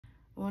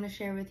want to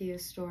share with you a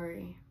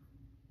story.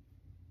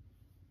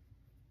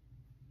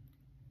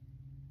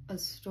 A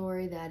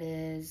story that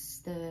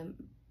is the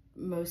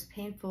most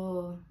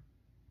painful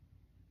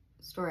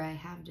story I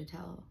have to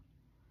tell.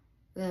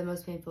 The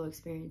most painful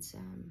experience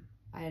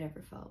I had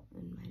ever felt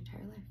in my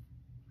entire life.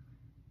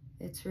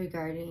 It's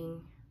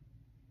regarding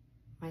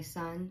my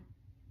son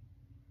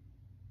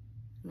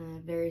and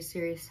a very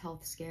serious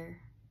health scare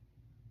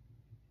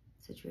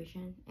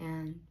situation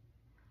and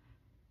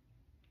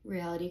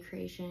reality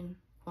creation,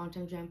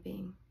 quantum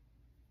jumping.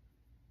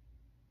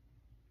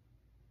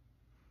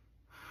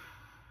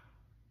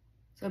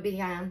 So it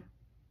began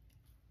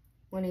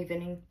one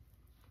evening.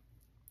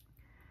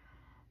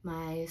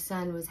 My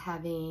son was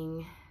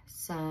having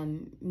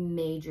some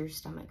major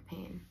stomach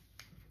pain.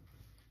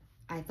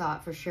 I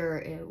thought for sure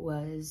it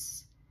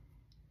was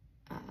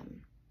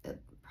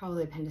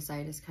probably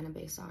appendicitis, kind of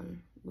based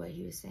on what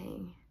he was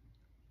saying.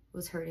 It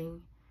was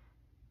hurting.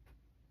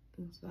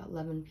 It was about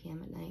 11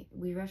 p.m. at night.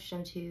 We rushed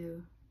him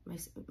to,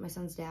 my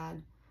son's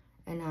dad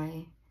and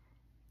I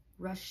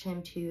rushed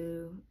him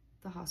to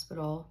the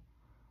hospital.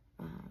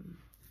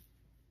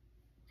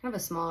 Kind of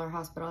a smaller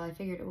hospital. I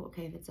figured,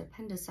 okay, if it's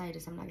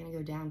appendicitis, I'm not going to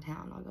go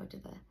downtown. I'll go to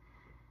the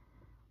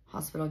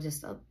hospital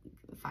just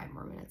 5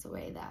 more minutes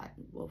away that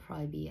will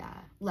probably be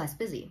less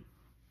busy,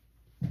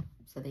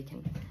 so they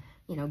can,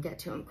 you know, get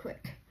to him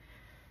quick.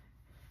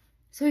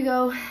 So we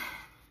go,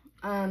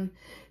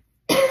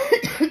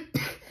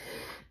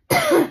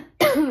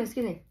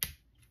 excuse me.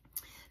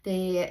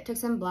 They took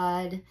some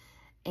blood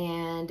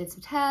and did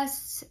some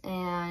tests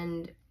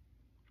and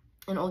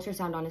an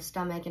ultrasound on his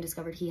stomach and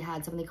discovered he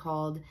had something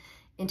called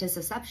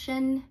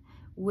intussusception,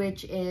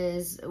 which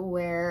is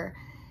where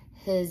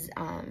his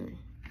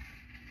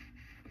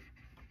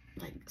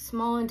like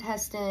small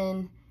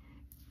intestine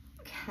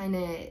kind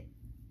of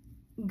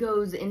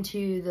goes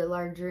into the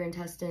larger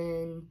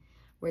intestine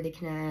where they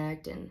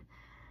connect, and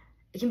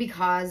it can be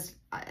caused,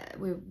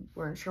 we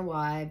weren't sure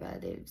why,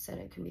 but they said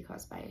it can be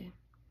caused by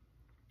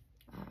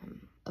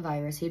a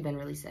virus. He'd been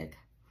really sick.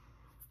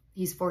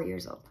 He's 4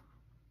 years old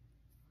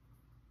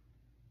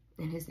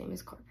and his name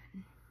is Corbin.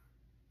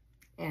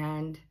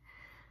 And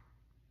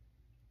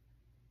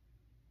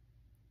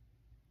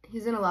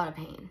he's in a lot of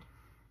pain.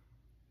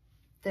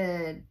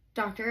 The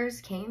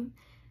doctors came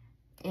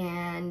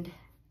and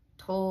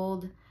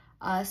told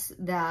us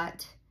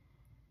that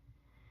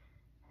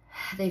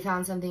they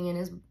found something in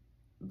his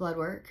blood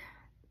work.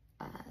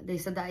 They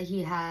said that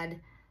he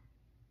had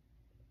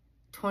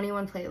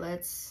 21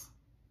 platelets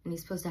and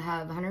he's supposed to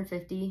have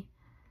 150,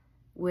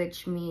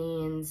 which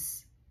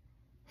means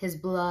his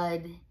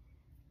blood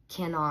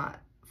cannot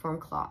form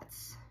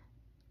clots,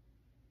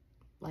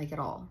 like at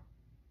all.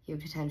 He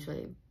would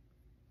potentially,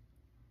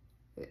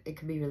 it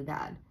could be really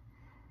bad.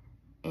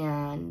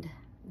 And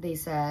they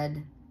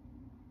said,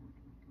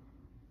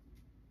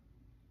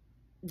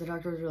 the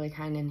doctor was really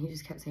kind and he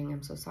just kept saying,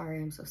 I'm so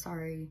sorry, I'm so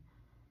sorry.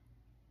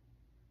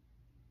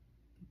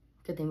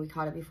 Good thing we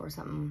caught it before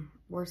something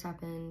worse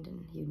happened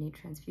and he would need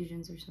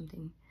transfusions or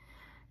something.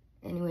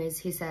 Anyways,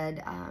 he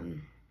said,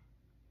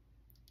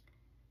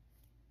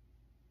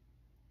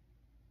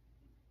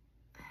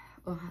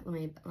 well, let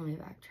me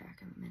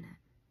backtrack a minute.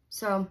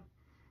 So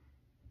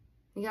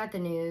we got the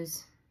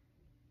news,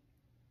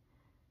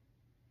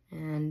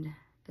 and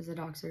as the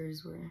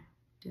doctors were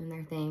doing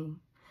their thing,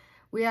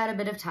 we had a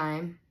bit of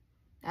time.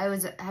 I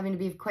was having to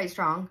be quite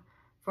strong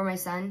for my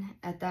son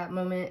at that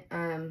moment,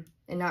 and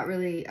not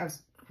really, I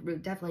was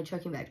definitely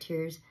choking back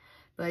tears,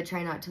 but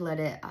trying not to let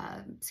it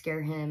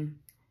scare him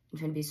and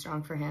trying to be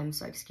strong for him.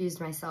 So I excused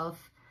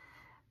myself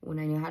when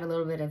I knew I had a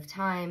little bit of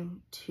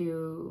time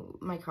to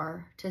my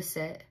car to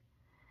sit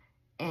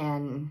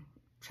and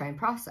try and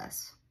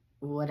process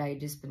what I had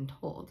just been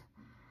told.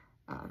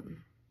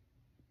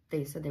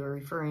 They said they were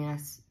referring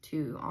us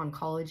to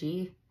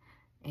oncology,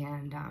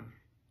 and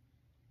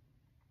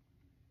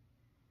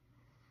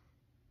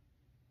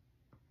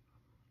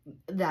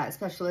that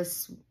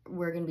specialists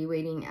were going to be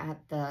waiting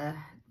at the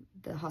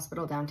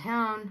hospital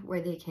downtown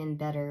where they can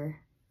better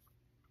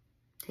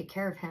take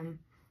care of him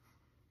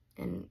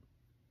and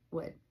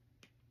what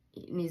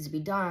needs to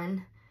be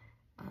done.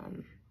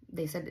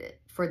 They said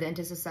for the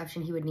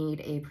intussusception, he would need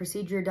a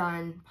procedure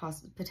done,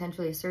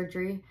 potentially a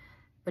surgery.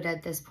 But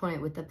at this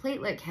point, with the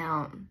platelet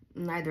count,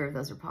 neither of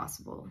those are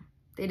possible.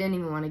 They didn't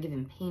even want to give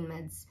him pain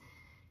meds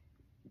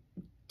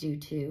due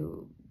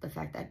to the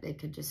fact that they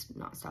could just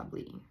not stop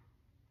bleeding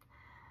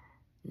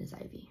in his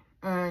IV.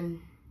 And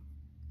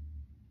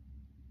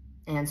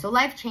so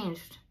life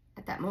changed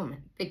at that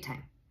moment, big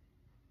time.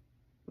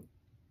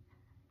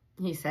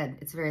 He said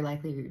it's very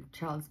likely your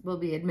child will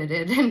be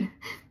admitted and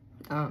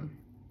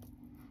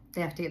they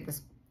have to get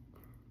this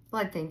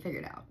blood thing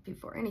figured out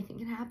before anything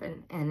can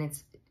happen, and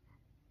it's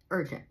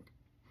urgent.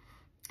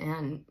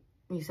 And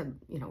he said,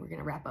 you know, we're going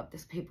to wrap up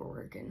this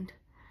paperwork and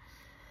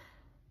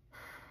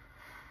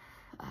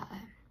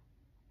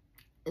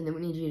then we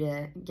need you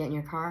to get in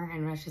your car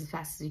and rush as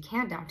fast as you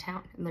can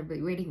downtown, and they'll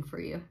be waiting for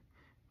you,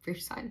 for your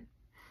son.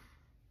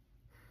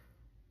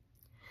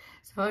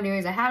 So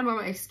anyways, I had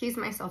more excused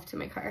myself to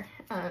my car.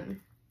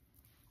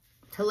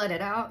 to let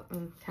it out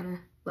and kind of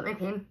let my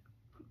pain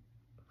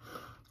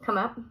come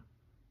up.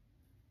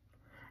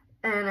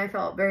 And I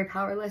felt very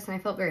powerless, and I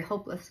felt very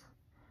hopeless.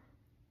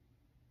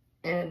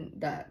 And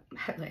that,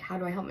 like, how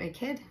do I help my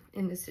kid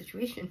in this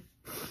situation?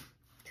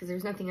 Because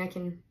there's nothing I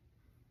can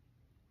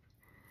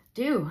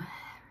do.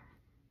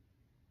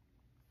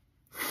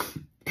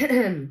 But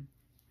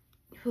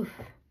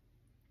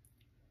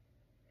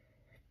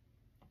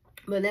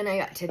then I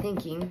got to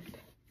thinking,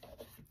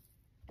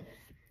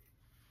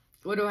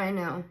 what do I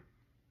know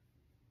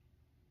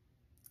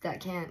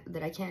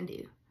that I can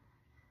do?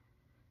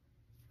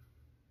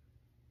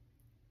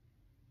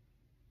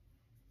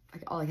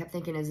 Like, all I kept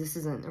thinking is, this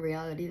isn't the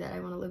reality that I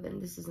want to live in.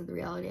 This isn't the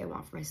reality I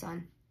want for my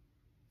son.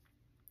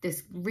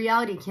 This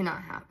reality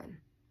cannot happen.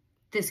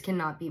 This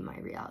cannot be my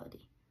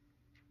reality.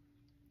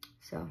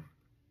 So,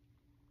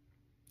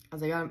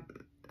 as I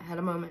had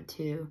a moment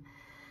to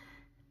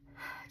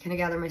kind of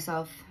gather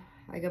myself,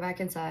 I go back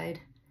inside,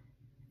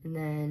 and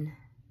then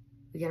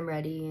we get him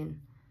ready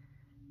and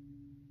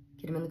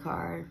get him in the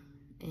car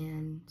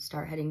and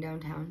start heading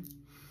downtown.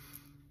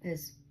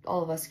 As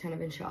all of us kind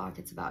of in shock.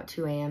 It's about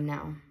 2 a.m.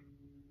 now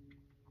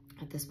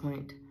at this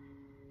point.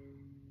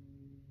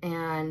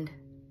 And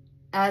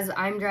as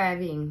I'm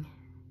driving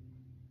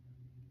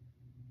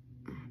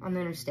on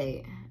the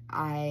interstate,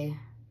 I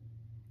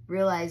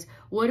realize,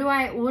 what do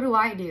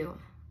I do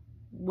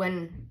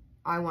when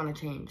I want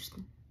to change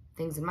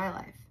things in my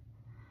life?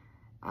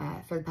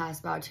 For the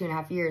past about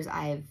 2.5 years,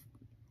 I've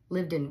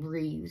lived and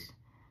breathed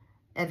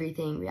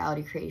everything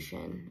reality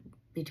creation,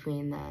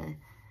 between the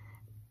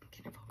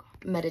kind of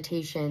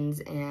meditations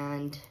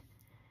and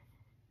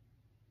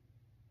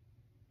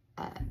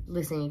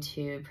listening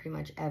to pretty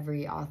much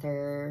every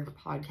author,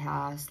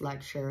 podcast,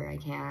 lecture I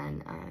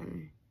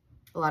can.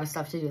 A lot of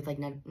stuff to do with like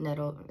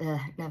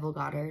Neville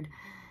Goddard.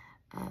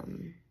 I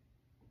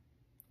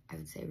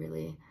would say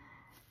really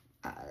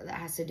that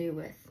has to do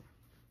with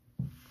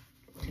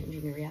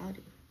changing your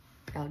reality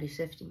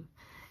shifting.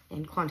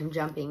 And quantum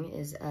jumping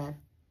is a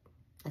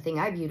thing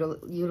I've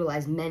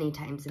utilized many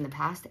times in the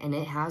past, and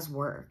it has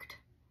worked.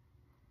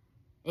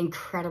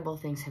 Incredible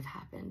things have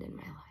happened in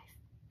my life,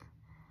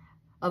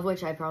 of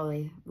which I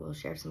probably will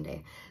share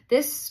someday.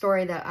 This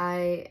story that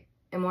I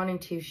am wanting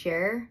to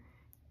share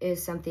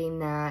is something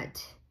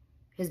that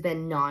has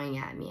been gnawing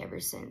at me ever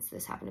since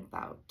this happened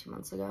about 2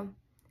 months ago.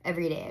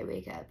 Every day I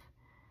wake up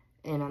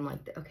and I'm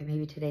like, okay,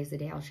 maybe today's the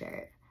day I'll share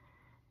it.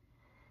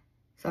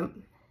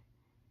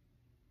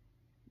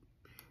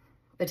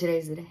 But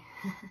today's the day.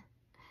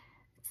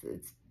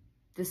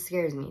 This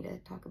scares me to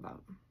talk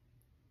about.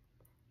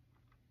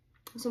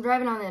 So I'm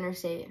driving on the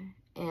interstate,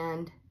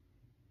 and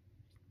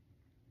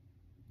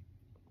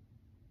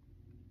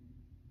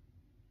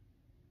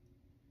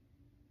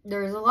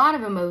there's a lot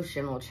of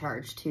emotional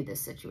charge to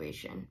this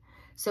situation.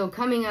 So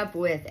coming up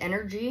with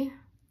energy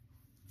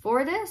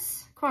for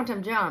this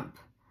quantum jump,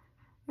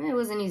 it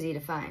wasn't easy to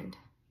find.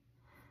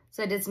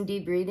 So I did some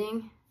deep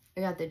breathing.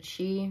 I got the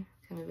chi,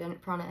 kind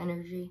of prana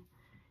energy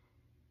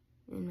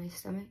in my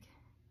stomach.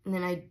 And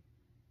then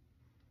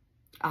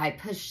I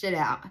pushed it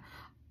out.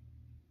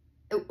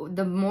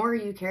 The more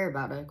you care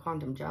about a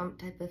quantum jump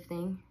type of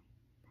thing,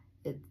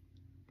 it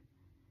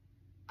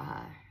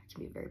can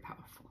be very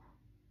powerful.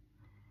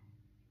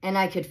 And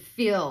I could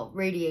feel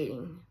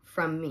radiating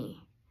from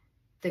me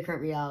the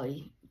current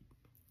reality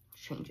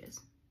changes.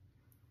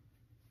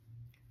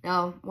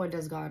 Now, what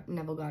does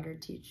Neville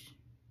Goddard teach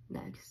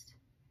next?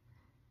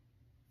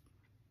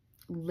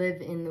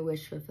 Live in the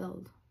wish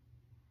fulfilled.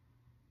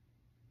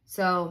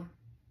 So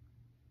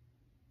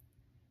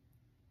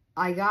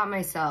I got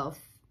myself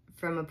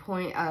from a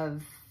point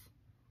of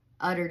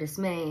utter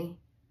dismay,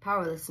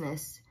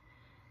 powerlessness,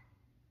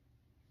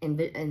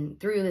 and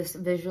through this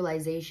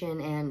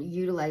visualization and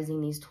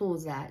utilizing these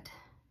tools that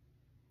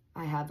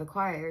I have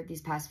acquired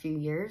these past few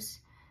years,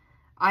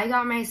 I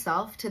got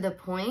myself to the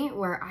point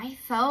where I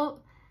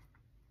felt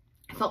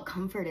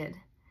comforted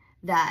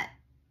that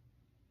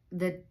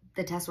the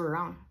tests were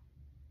wrong.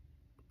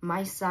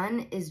 My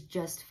son is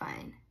just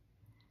fine.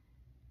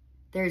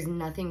 There's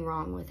nothing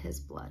wrong with his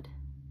blood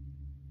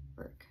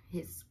work.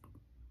 He's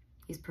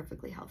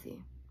perfectly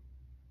healthy.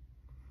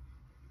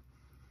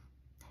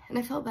 And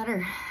I felt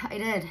better. I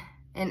did.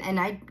 And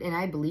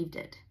I believed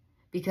it,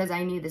 because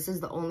I knew this is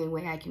the only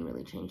way I can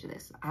really change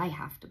this. I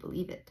have to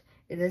believe it.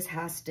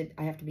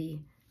 I have to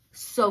be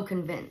so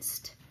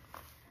convinced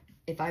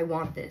if I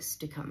want this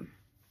to come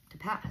to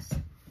pass.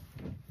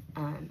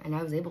 And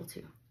I was able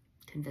to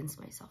convince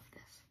myself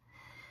this.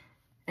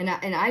 And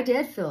I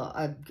did feel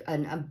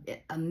an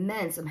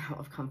immense amount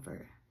of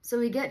comfort. So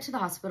we get to the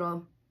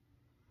hospital.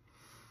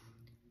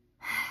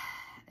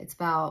 It's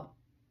about,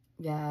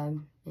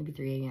 maybe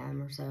 3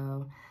 a.m. or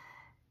so.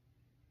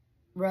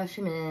 Rush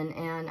him in,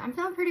 and I'm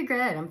feeling pretty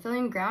good. I'm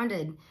feeling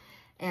grounded.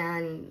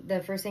 And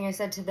the first thing I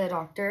said to the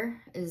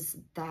doctor is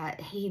that,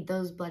 hey,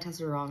 those blood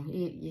tests are wrong.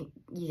 You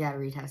gotta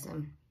retest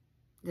them.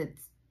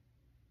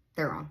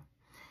 They're wrong.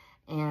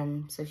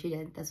 And so she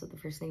did. That's what the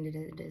first thing to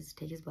do is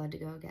take his blood to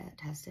go get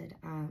tested.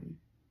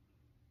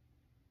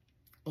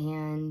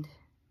 And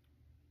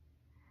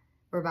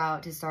we're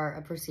about to start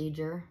a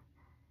procedure,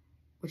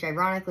 which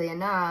ironically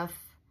enough,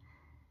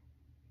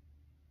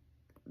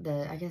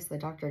 I guess the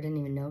doctor didn't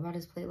even know about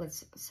his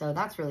platelets. So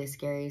that's really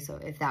scary. So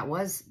if that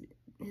was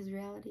his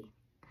reality,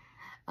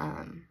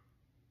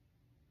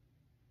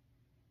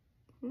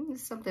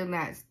 it's something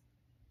that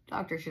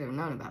doctor should have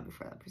known about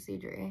before that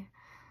procedure, eh?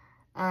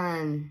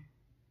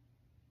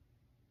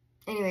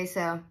 Anyway,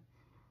 so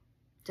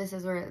just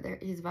as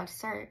he's about to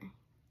start,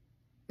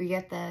 we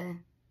get the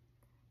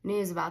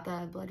news about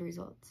the blood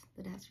results,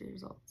 the test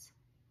results.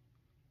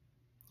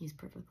 He's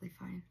perfectly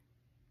fine.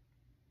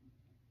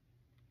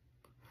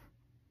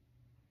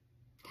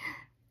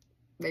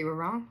 They were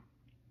wrong.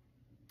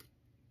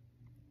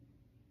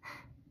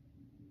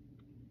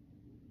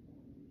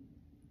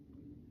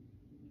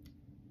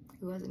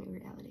 It was a new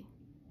reality.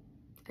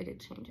 I did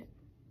change it.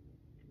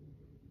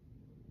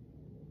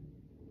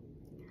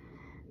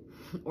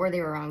 Or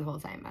they were wrong the whole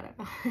time, I don't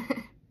know.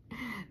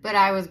 But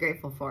I was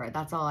grateful for it.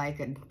 That's all I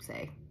could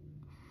say.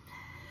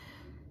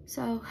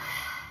 So,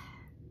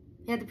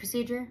 he had the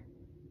procedure.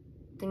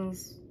 It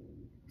was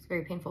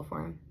very painful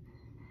for him.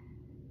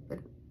 But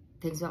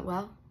things went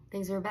well.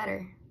 Things were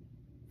better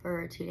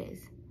for 2 days.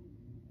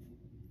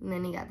 And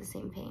then he got the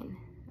same pain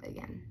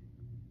again.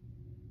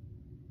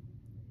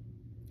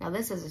 Now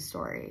this is a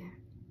story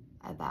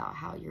about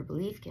how your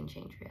belief can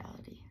change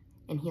reality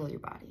and heal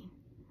your body.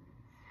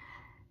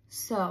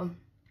 So,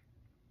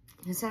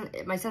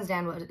 my son's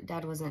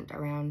dad wasn't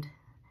around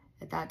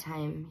at that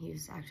time. He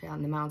was actually out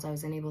in the mountains. I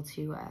wasn't able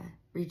to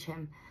reach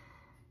him.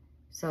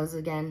 So it was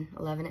again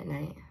 11 at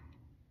night.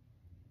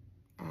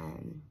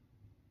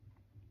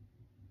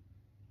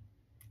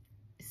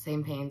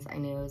 Same pains. I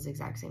knew it was the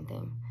exact same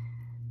thing.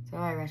 So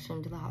I rushed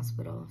him to the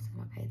hospital.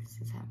 Said, okay, this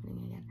is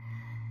happening again.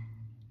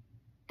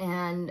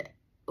 And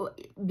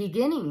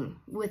beginning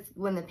with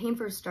when the pain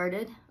first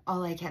started,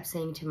 all I kept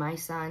saying to my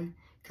son,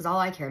 because all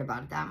I cared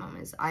about at that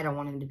moment is I don't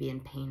want him to be in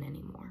pain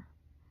anymore.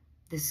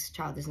 This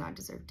child does not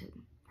deserve to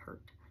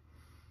hurt,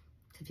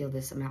 to feel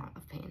this amount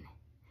of pain.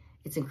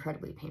 It's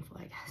incredibly painful,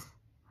 I guess,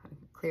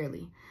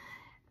 clearly.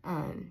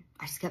 I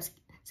just kept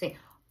saying,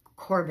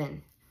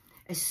 Corbin,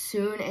 as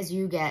soon as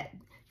you get,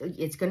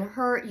 it's going to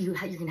hurt. You're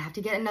going to have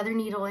to get another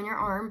needle in your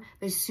arm.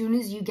 But as soon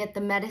as you get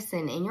the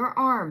medicine in your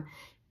arm,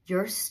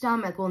 your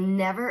stomach will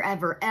never,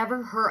 ever,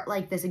 ever hurt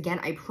like this again.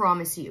 I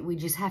promise you. We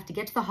just have to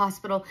get to the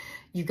hospital.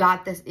 You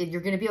got this.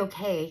 You're going to be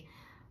okay.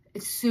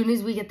 As soon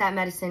as we get that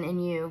medicine in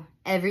you,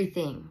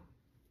 everything,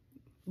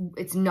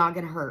 it's not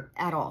going to hurt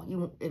at all.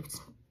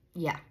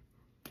 Yeah.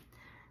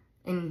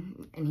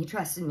 And he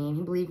trusted me and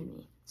he believed in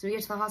me. So we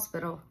get to the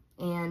hospital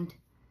and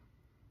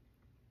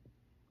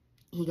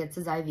he gets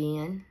his IV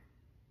in.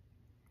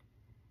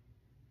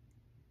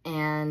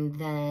 And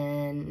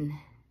then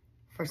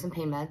for some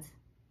pain meds,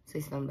 so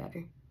he's feeling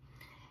better.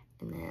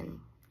 And then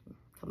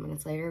a couple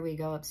minutes later, we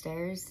go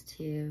upstairs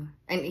to,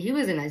 and he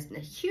was in a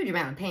huge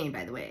amount of pain,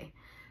 by the way.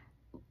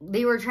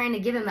 They were trying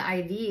to give him the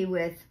IV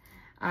with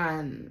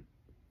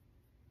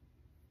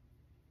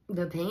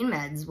the pain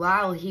meds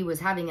while he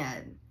was having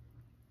a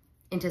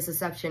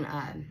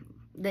intussusception,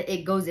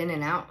 it goes in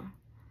and out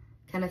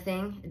kind of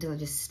thing. It doesn't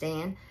just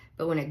stay in,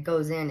 but when it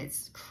goes in,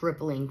 it's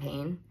crippling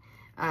pain.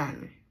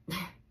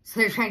 So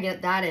they're trying to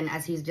get that in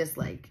as he's just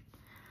like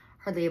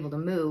hardly able to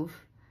move.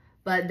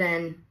 But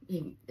then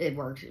it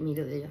worked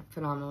immediately,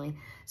 phenomenally.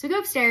 So we go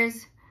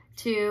upstairs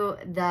to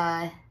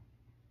the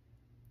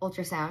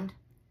ultrasound.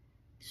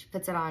 She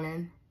puts it on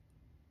him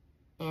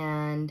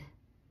and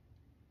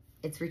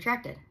it's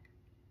retracted.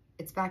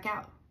 It's back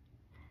out.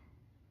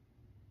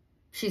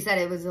 She said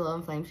it was a little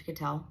inflamed. She could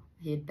tell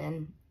it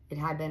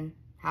had been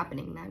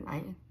happening that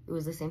night. It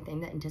was the same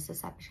thing, the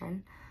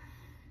intussusception.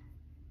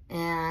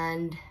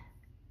 And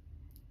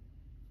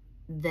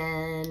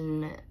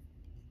then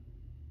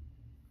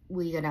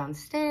we go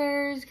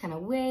downstairs, kind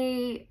of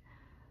wait.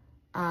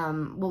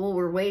 Well, what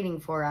we're waiting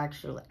for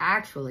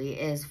actually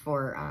is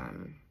for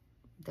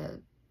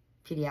the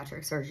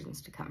pediatric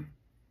surgeons to come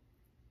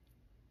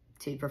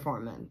to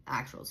perform an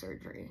actual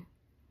surgery,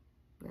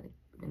 an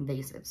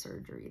invasive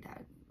surgery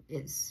that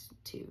is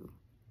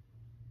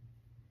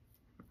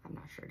I'm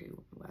not sure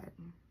do what,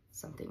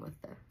 something with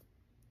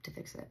to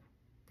fix it.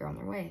 They're on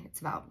their way. It's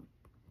about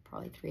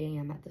probably 3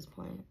 a.m. at this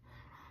point.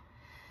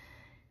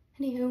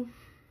 Anywho,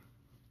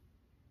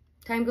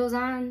 time goes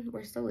on,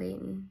 we're still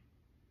waiting.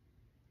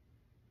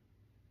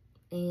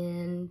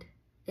 And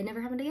it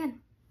never happened again.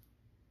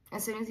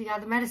 As soon as he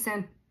got the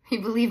medicine, he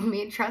believed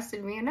me and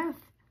trusted me enough.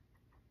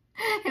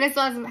 And it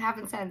still hasn't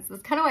happened since.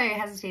 That's kind of why I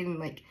hesitated in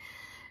like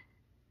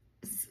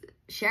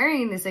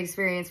sharing this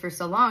experience for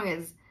so long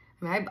is,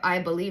 I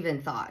believe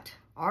in thought.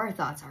 Our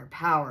thoughts are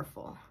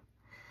powerful.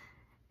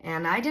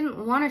 And I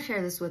didn't want to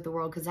share this with the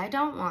world because I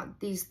don't want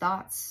these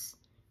thoughts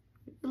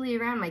really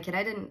around my kid.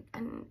 I didn't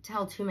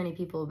tell too many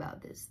people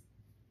about this.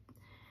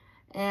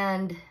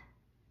 And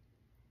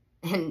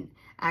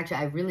actually,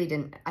 I really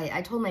didn't.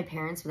 I told my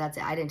parents, but that's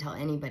it. I didn't tell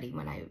anybody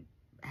when I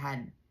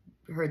had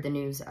heard the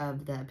news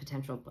of the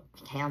potential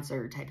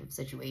cancer type of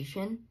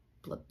situation,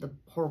 the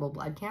horrible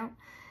blood count.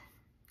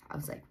 I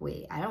was like,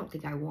 wait, I don't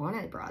think I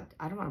want to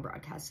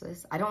broadcast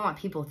this. I don't want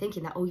people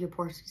thinking that, oh, your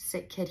poor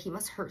sick kid, he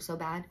must hurt so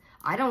bad.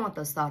 I don't want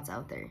those thoughts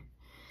out there.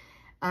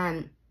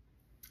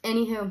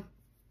 Anywho,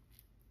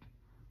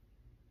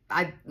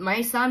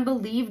 my son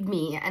believed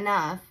me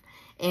enough,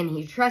 and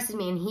he trusted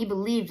me, and he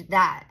believed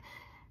that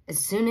as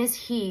soon as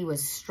he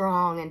was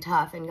strong and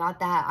tough and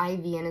got that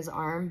IV in his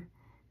arm,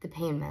 the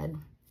pain med.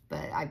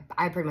 But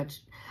I pretty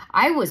much,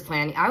 I was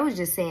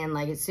just saying,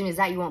 like, as soon as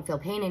that, you won't feel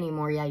pain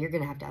anymore. Yeah, you're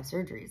going to have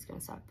surgery. It's going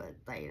to suck. But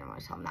I didn't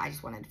want to tell him that. I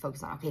just wanted to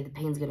focus on, okay, the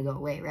pain's going to go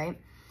away, right?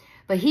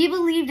 But he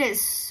believed it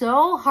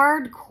so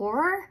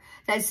hardcore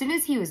that as soon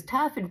as he was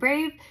tough and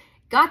brave,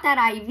 got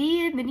that IV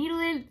in, the needle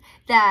in,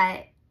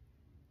 that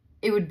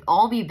it would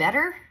all be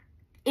better.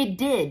 It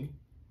did.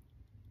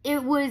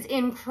 It was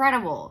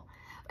incredible.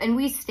 And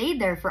we stayed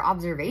there for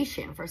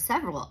observation for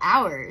several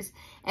hours.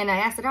 And I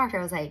asked the doctor,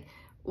 I was like,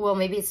 well,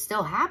 maybe it's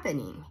still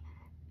happening.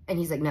 And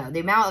he's like, no, the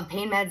amount of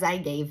pain meds I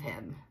gave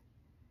him,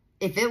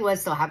 if it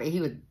was still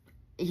happening,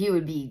 he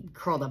would be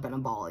curled up in a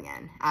ball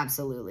again.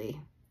 Absolutely.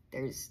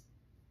 There's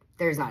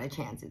not a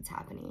chance it's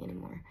happening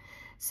anymore.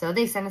 So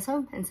they sent us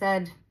home and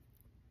said,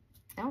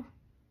 no,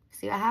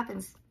 see what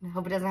happens. I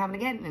hope it doesn't happen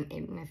again.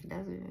 And if it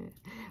does,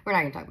 we're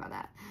not going to talk about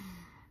that.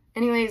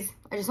 Anyways,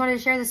 I just wanted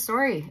to share this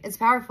story. It's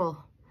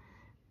powerful.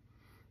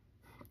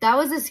 That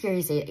was the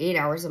scariest 8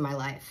 hours of my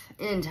life,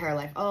 entire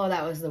life. Oh,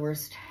 that was the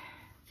worst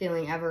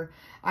feeling ever.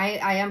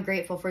 I am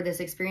grateful for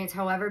this experience,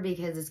 however,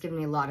 because it's given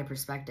me a lot of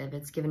perspective.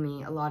 It's given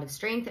me a lot of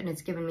strength, and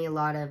it's given me a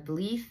lot of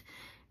belief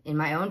in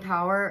my own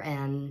power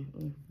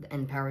and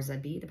powers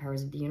that be, the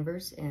powers of the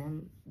universe,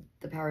 and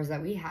the powers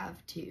that we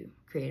have to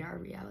create our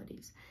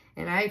realities.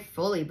 And I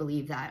fully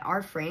believe that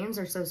our frames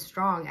are so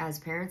strong as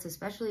parents,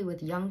 especially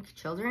with young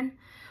children.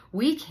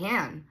 We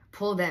can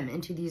pull them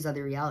into these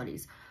other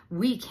realities.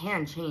 We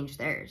can change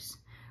theirs.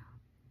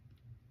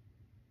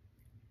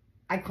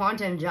 I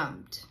quantum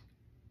jumped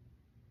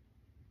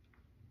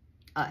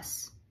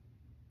us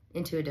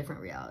into a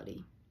different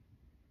reality.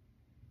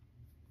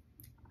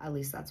 At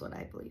least that's what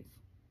I believe.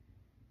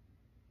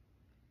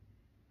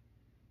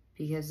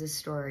 Because this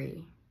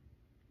story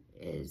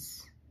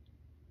is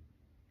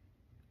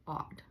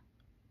odd.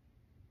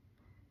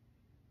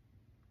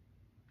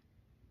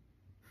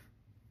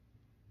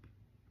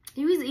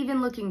 He was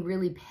even looking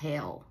really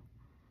pale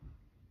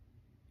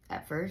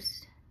at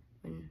first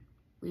when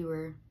we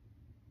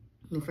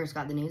first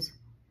got the news.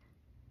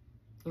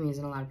 He was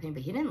in a lot of pain,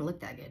 but he didn't look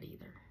that good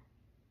either.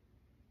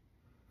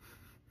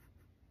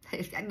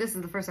 This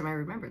is the first time I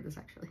remember this,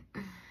 actually.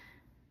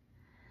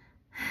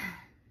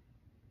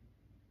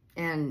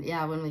 And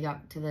yeah, when we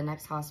got to the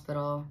next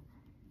hospital,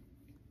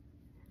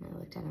 and I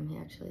looked at him,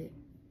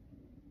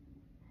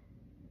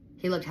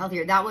 he looked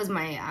healthier. That was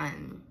my,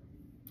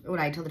 what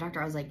I told the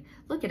doctor. I was like,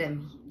 look at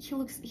him.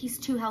 He's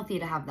too healthy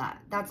to have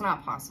that. That's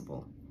not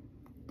possible.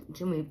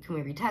 Can we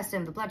retest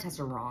him? The blood tests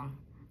are wrong.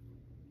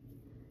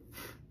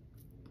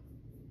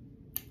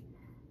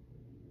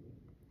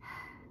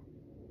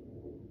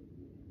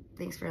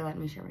 Thanks for letting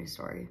me share my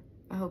story.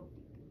 I hope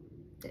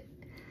that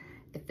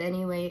if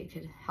any way it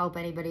could help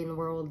anybody in the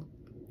world,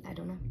 I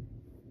don't know.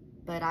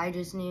 But I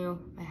just knew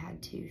I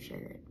had to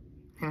share it.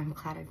 And I'm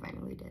glad I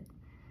finally did.